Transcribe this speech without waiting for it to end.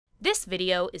This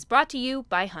video is brought to you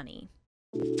by Honey.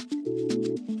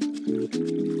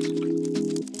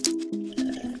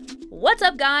 What's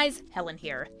up guys, Helen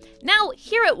here. Now,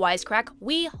 here at Wisecrack,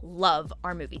 we love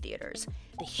our movie theaters.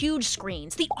 The huge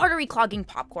screens, the artery-clogging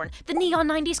popcorn, the neon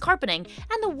 90s carpeting,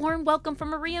 and the warm welcome from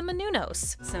Maria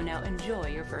Menounos. So now enjoy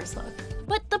your first look.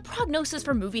 But the prognosis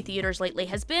for movie theaters lately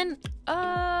has been,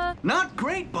 not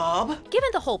great, Bob! Given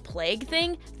the whole plague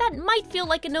thing, that might feel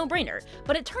like a no-brainer,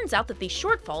 but it turns out that these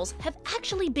shortfalls have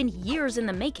actually been years in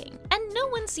the making, and no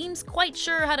one seems quite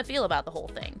sure how to feel about the whole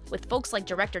thing, with folks like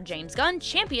director James Gunn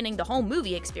championing the whole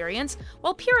movie experience,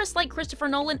 while purists like Christopher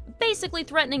Nolan basically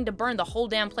threatening to burn the whole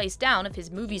damn place down if his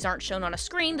movies aren't shown on a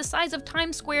screen the size of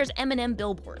Times Square's M&M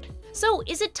billboard. So,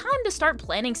 is it time to start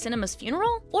planning cinema's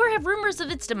funeral? Or have rumors of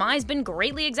its demise been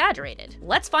greatly exaggerated?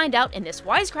 Let's find out in this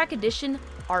Wisecrack edition,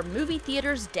 Are Movie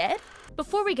Theaters Dead?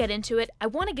 Before we get into it, I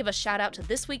want to give a shout out to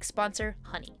this week's sponsor,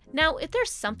 Honey. Now, if there's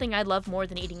something I love more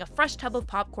than eating a fresh tub of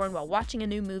popcorn while watching a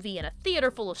new movie in a theater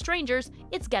full of strangers,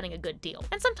 it's getting a good deal.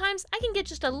 And sometimes I can get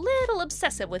just a little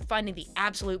obsessive with finding the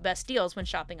absolute best deals when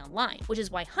shopping online, which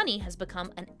is why Honey has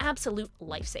become an absolute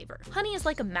lifesaver. Honey is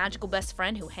like a magical best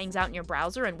friend who hangs out in your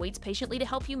browser and waits patiently to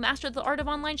help you master the art of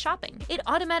online shopping. It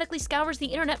automatically scours the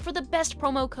internet for the best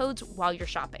promo codes while you're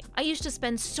shopping. I used to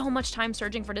spend so much time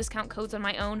searching for discount codes on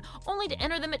my own, only to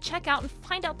enter them at checkout and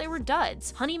find out they were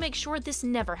duds. Honey makes sure this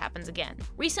never happens again.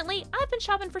 Recently, I've been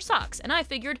shopping for socks, and I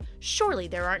figured, surely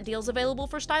there aren't deals available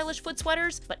for stylish foot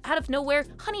sweaters, but out of nowhere,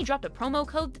 Honey dropped a promo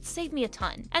code that saved me a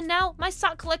ton. And now, my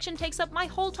sock collection takes up my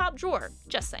whole top drawer.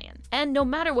 Just saying. And no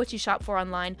matter what you shop for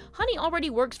online, Honey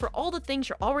already works for all the things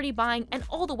you're already buying and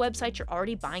all the websites you're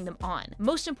already buying them on.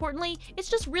 Most importantly, it's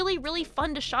just really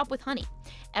fun to shop with Honey.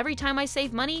 Every time I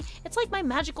save money, it's like my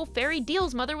magical fairy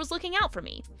deals mother was looking out for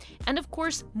me. And of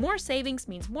course, more savings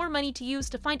means more money to use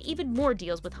to find even more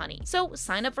deals with Honey. So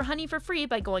sign up for Honey for free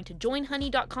by going to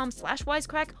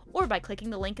joinhoney.com/wisecrack or by clicking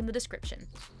the link in the description.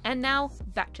 And now,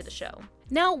 back to the show.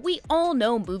 Now, we all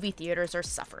know movie theaters are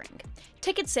suffering.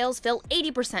 Ticket sales fell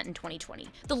 80% in 2020,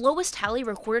 the lowest tally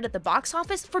recorded at the box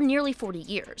office for nearly 40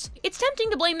 years. It's tempting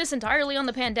to blame this entirely on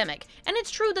the pandemic, and it's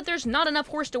true that there's not enough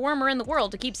horse dewormer in the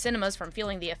world to keep cinemas from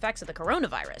feeling the effects of the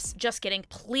coronavirus. Just kidding,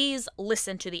 please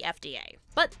listen to the FDA.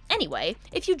 But anyway,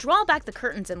 if you draw back the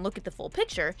curtains and look at the full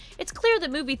picture, it's clear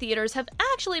that movie theaters have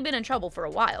actually been in trouble for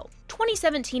a while.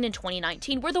 2017 and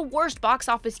 2019 were the worst box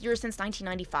office years since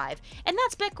 1995, and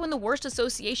that's back when the worst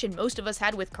association most of us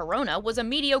had with Corona was a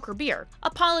mediocre beer.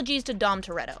 Apologies to Dom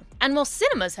Toretto. And while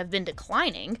cinemas have been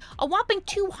declining, a whopping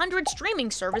 200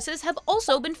 streaming services have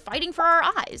also been fighting for our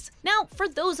eyes. Now, for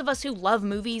those of us who love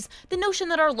movies, the notion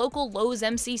that our local Lowe's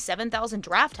MC 7000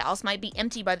 draft house might be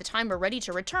empty by the time we're ready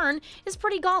to return is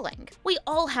pretty galling. We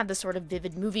all have the sort of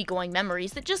vivid movie-going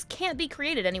memories that just can't be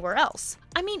created anywhere else.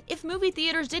 I mean, if movie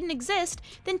theaters didn't exist,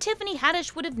 then Tiffany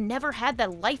Haddish would have never had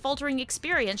that life-altering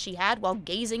experience she had while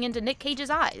gazing into Nick Cage's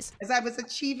eyes. As I was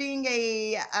achieving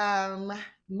a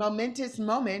momentous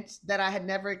moment that I had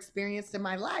never experienced in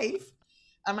my life,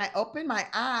 I opened my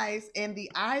eyes and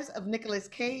the eyes of Nicolas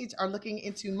Cage are looking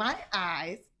into my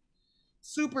eyes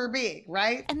super big,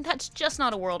 right? And that's just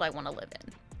not a world I want to live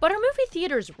in. But are movie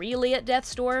theaters really at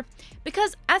death's door?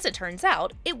 Because, as it turns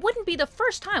out, it wouldn't be the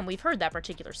first time we've heard that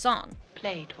particular song.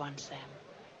 Play it once, Sam.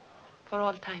 For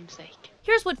all time's sake.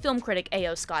 Here's what film critic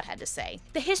A.O. Scott had to say.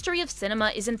 The history of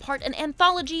cinema is in part an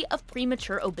anthology of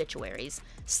premature obituaries.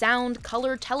 Sound,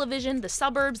 color, television, the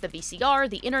suburbs, the VCR,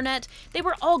 the internet, they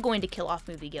were all going to kill off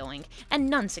moviegoing, and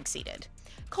none succeeded.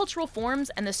 Cultural forms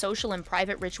and the social and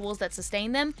private rituals that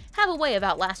sustain them have a way of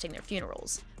outlasting their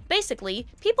funerals. Basically,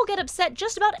 people get upset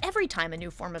just about every time a new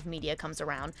form of media comes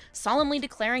around, solemnly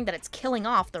declaring that it's killing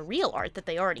off the real art that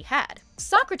they already had.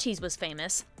 Socrates was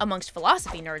famous, amongst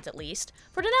philosophy nerds at least,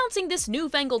 for denouncing this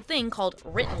newfangled thing called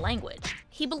written language.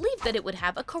 He believed that it would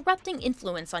have a corrupting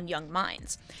influence on young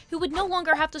minds, who would no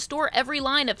longer have to store every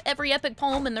line of every epic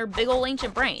poem in their big ol'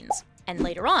 ancient brains. And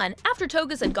later on, after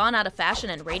togas had gone out of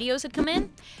fashion and radios had come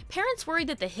in, parents worried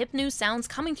that the hip new sounds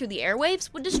coming through the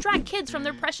airwaves would distract kids from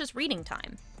their precious reading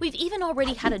time. We've even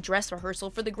already had a dress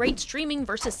rehearsal for the great streaming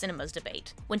versus cinemas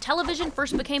debate. When television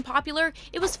first became popular,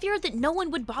 it was feared that no one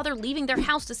would bother leaving their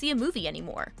house to see a movie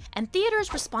anymore. And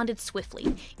theaters responded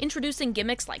swiftly, introducing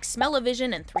gimmicks like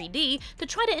smell-o-vision and 3D to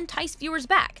try to entice viewers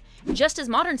back, just as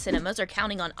modern cinemas are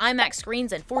counting on IMAX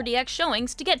screens and 4DX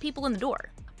showings to get people in the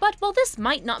door. But while this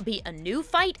might not be a new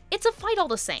fight, it's a fight all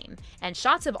the same, and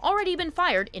shots have already been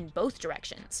fired in both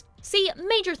directions. See,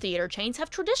 major theater chains have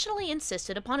traditionally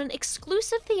insisted upon an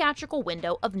exclusive theatrical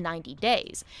window of 90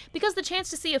 days, because the chance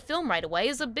to see a film right away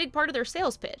is a big part of their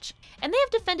sales pitch. And they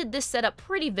have defended this setup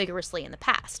pretty vigorously in the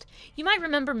past. You might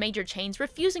remember major chains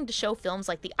refusing to show films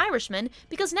like The Irishman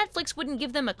because Netflix wouldn't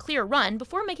give them a clear run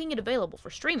before making it available for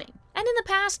streaming. And in the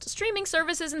past, streaming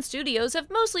services and studios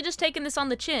have mostly just taken this on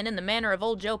the chin in the manner of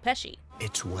old Joe Pesci.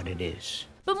 It's what it is.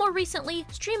 But more recently,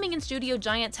 streaming and studio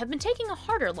giants have been taking a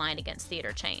harder line against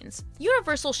theater chains.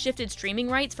 Universal shifted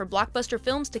streaming rights for blockbuster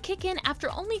films to kick in after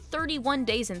only 31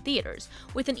 days in theaters,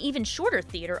 with an even shorter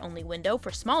theater-only window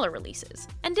for smaller releases.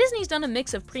 And Disney's done a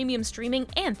mix of premium streaming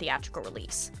and theatrical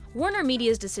release. Warner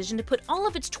Media's decision to put all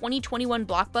of its 2021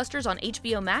 blockbusters on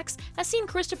HBO Max has seen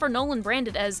Christopher Nolan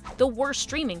branded as the worst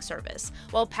streaming service,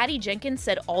 while Patty Jenkins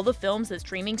said all the films that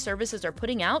streaming services are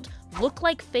putting out look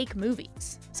like fake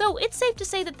movies. So it's safe to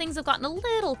say that things have gotten a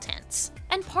little tense.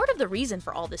 And part of the reason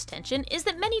for all this tension is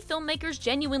that many filmmakers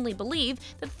genuinely believe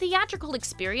that the theatrical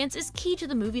experience is key to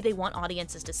the movie they want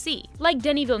audiences to see, like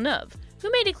Denis Villeneuve, who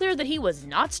made it clear that he was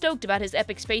not stoked about his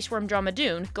epic space worm drama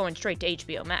Dune going straight to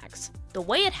HBO Max. The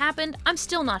way it happened, I'm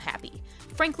still not happy.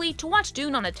 Frankly, to watch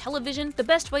Dune on a television, the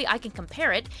best way I can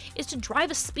compare it is to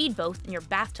drive a speedboat in your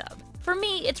bathtub. For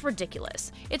me, it's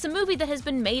ridiculous. It's a movie that has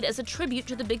been made as a tribute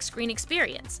to the big screen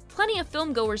experience. Plenty of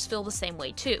filmgoers feel the same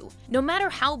way too. No matter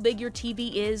how big your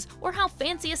TV is, or how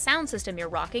fancy a sound system you're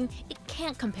rocking, it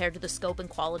can't compare to the scope and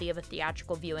quality of a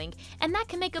theatrical viewing, and that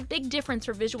can make a big difference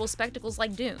for visual spectacles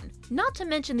like Dune. Not to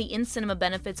mention the in-cinema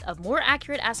benefits of more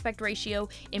accurate aspect ratio,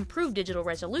 improved digital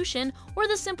resolution, or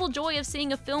the simple joy of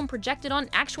seeing a film projected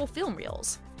on actual film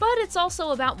reels. But it's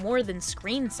also about more than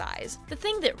screen size. The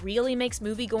thing that really makes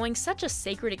moviegoing such a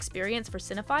sacred experience for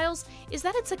cinephiles is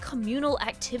that it's a communal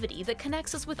activity that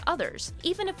connects us with others,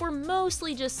 even if we're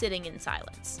mostly just sitting in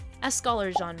silence. As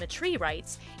scholar Jean Matry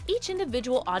writes, each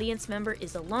individual audience member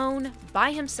is alone,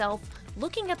 by himself,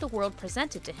 looking at the world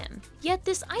presented to him. Yet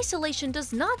this isolation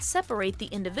does not separate the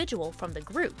individual from the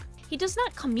group. He does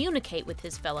not communicate with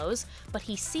his fellows, but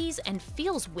he sees and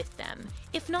feels with them,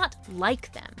 if not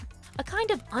like them. A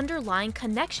kind of underlying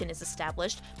connection is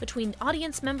established between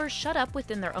audience members shut up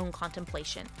within their own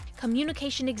contemplation.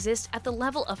 Communication exists at the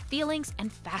level of feelings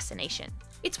and fascination.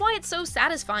 It's why it's so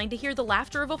satisfying to hear the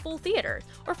laughter of a full theater,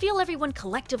 or feel everyone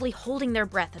collectively holding their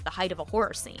breath at the height of a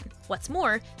horror scene. What's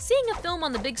more, seeing a film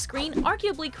on the big screen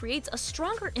arguably creates a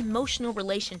stronger emotional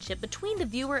relationship between the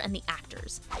viewer and the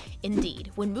actors.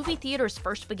 Indeed, when movie theaters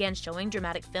first began showing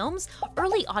dramatic films,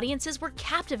 early audiences were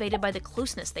captivated by the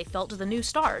closeness they felt to the new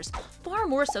stars, far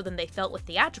more so than they felt with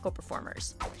theatrical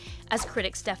performers. As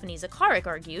critic Stephanie Zacharek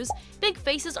argues, big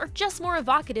faces are just more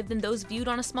evocative than those viewed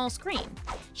on a small screen.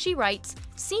 She writes,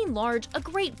 "Seen large, a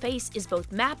great face is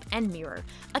both map and mirror,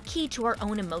 a key to our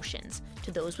own emotions,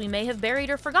 to those we may have buried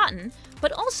or forgotten,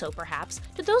 but also, perhaps,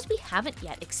 to those we haven't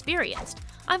yet experienced.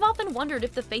 I've often wondered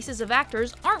if the faces of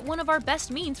actors aren't one of our best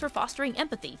means for fostering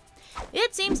empathy.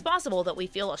 It seems possible that we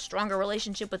feel a stronger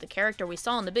relationship with the character we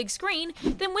saw on the big screen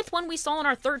than with one we saw on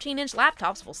our 13-inch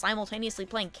laptops while simultaneously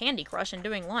playing Candy Crush and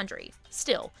doing laundry.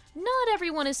 Still, not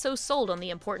everyone is so sold on the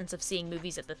importance of seeing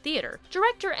movies at the theater.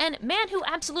 Director and man who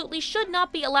absolutely should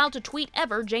not be allowed to tweet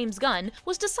ever, James Gunn,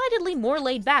 was decidedly more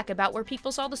laid back about where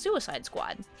people saw the Suicide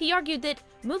Squad. He argued that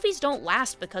movies don't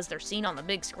last because they're seen on the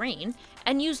big screen,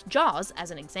 and used Jaws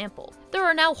as an example. There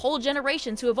are now whole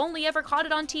generations who have only ever caught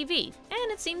it on TV,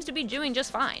 and it seems to be doing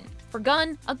just fine. For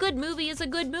Gunn, a good movie is a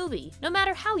good movie, no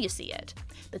matter how you see it.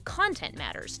 The content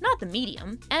matters, not the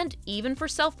medium, and even for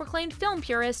self-proclaimed film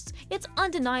purists, it's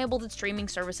undeniable that streaming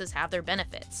services have their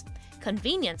benefits.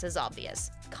 Convenience is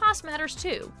obvious. Cost matters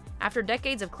too. After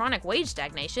decades of chronic wage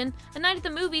stagnation, a night at the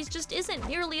movies just isn't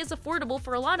nearly as affordable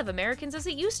for a lot of Americans as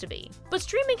it used to be. But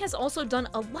streaming has also done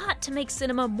a lot to make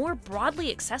cinema more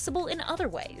broadly accessible in other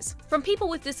ways. From people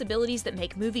with disabilities that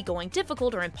make movie-going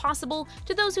difficult or impossible,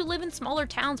 to those who live in smaller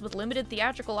towns with limited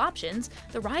theatrical options,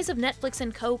 the rise of Netflix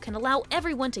and co. can allow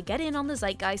everyone to get in on the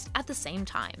zeitgeist at the same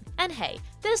time. And hey,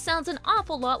 this sounds an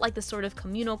awful lot like the sort of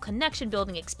communal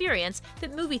connection-building experience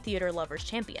that movie theater lovers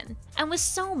champion. And with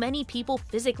so many people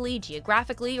physically,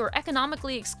 geographically, or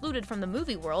economically excluded from the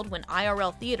movie world when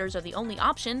IRL theaters are the only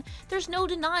option, there's no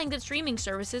denying that streaming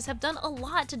services have done a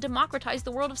lot to democratize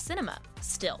the world of cinema.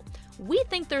 Still, we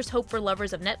think there's hope for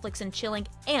lovers of Netflix and chilling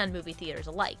and movie theaters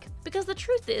alike, because the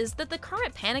truth is that the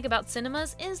current panic about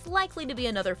cinemas is likely to be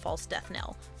another false death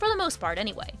knell, for the most part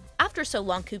anyway. After after so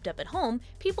long cooped up at home,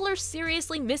 people are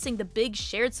seriously missing the big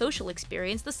shared social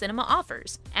experience the cinema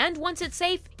offers. And once it's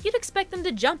safe, you'd expect them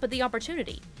to jump at the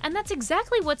opportunity. And that's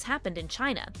exactly what's happened in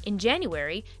China. In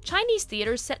January, Chinese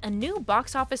theaters set a new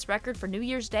box office record for New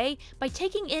Year's Day by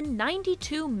taking in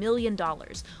 $92 million,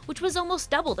 which was almost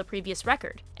double the previous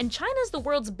record. And China's the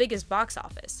world's biggest box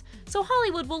office, so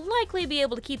Hollywood will likely be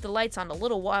able to keep the lights on a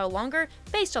little while longer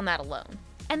based on that alone.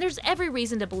 And there's every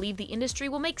reason to believe the industry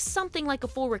will make something like a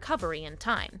full recovery in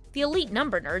time. The elite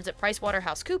number nerds at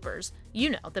PricewaterhouseCoopers, you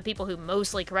know, the people who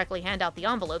mostly correctly hand out the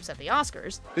envelopes at the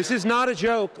Oscars, this is not a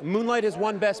joke. Moonlight has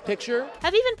won Best Picture.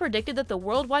 Have even predicted that the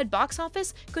worldwide box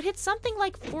office could hit something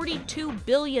like $42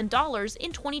 billion in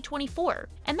 2024.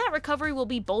 And that recovery will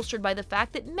be bolstered by the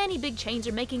fact that many big chains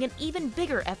are making an even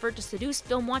bigger effort to seduce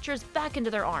film watchers back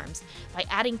into their arms by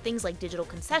adding things like digital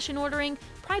concession ordering,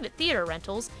 private theater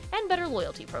rentals, and better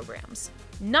loyalty programs.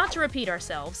 Not to repeat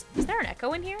ourselves, is there an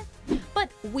echo in here? But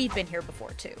we've been here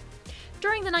before too.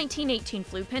 During the 1918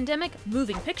 flu pandemic,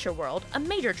 Moving Picture World, a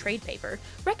major trade paper,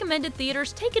 recommended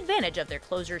theaters take advantage of their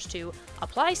closures to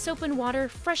apply soap and water,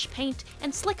 fresh paint,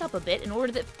 and slick up a bit in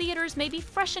order that theaters may be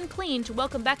fresh and clean to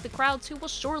welcome back the crowds who will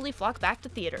surely flock back to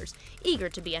theaters, eager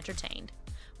to be entertained.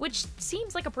 Which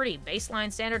seems like a pretty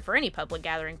baseline standard for any public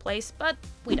gathering place, but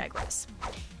we digress.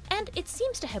 And it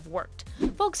seems to have worked.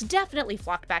 Folks definitely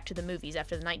flocked back to the movies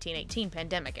after the 1918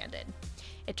 pandemic ended.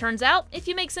 It turns out, if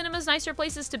you make cinemas nicer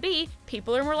places to be,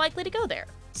 people are more likely to go there.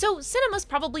 So cinemas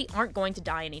probably aren't going to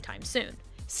die anytime soon.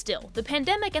 Still, the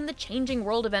pandemic and the changing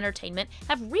world of entertainment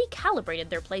have recalibrated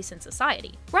their place in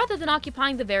society. Rather than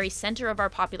occupying the very center of our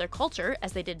popular culture,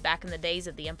 as they did back in the days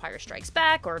of The Empire Strikes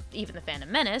Back or even The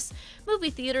Phantom Menace,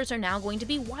 movie theaters are now going to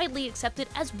be widely accepted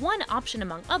as one option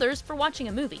among others for watching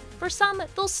a movie. For some,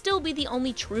 they'll still be the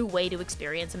only true way to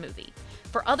experience a movie.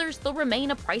 For others, they'll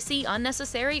remain a pricey,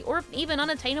 unnecessary, or even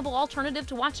unattainable alternative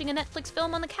to watching a Netflix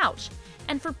film on the couch.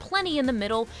 And for plenty in the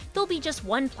middle, there'll be just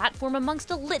one platform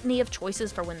amongst a litany of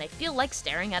choices for when they feel like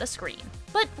staring at a screen.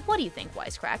 But what do you think,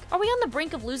 Wisecrack? Are we on the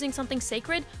brink of losing something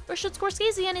sacred, or should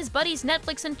Scorsese and his buddies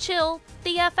Netflix and chill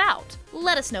the F out?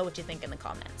 Let us know what you think in the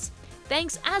comments.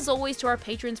 Thanks, as always, to our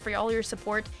patrons for all your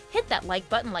support. Hit that like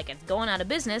button like it's going out of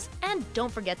business, and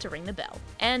don't forget to ring the bell.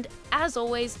 And as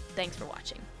always, thanks for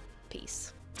watching.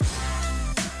 Peace.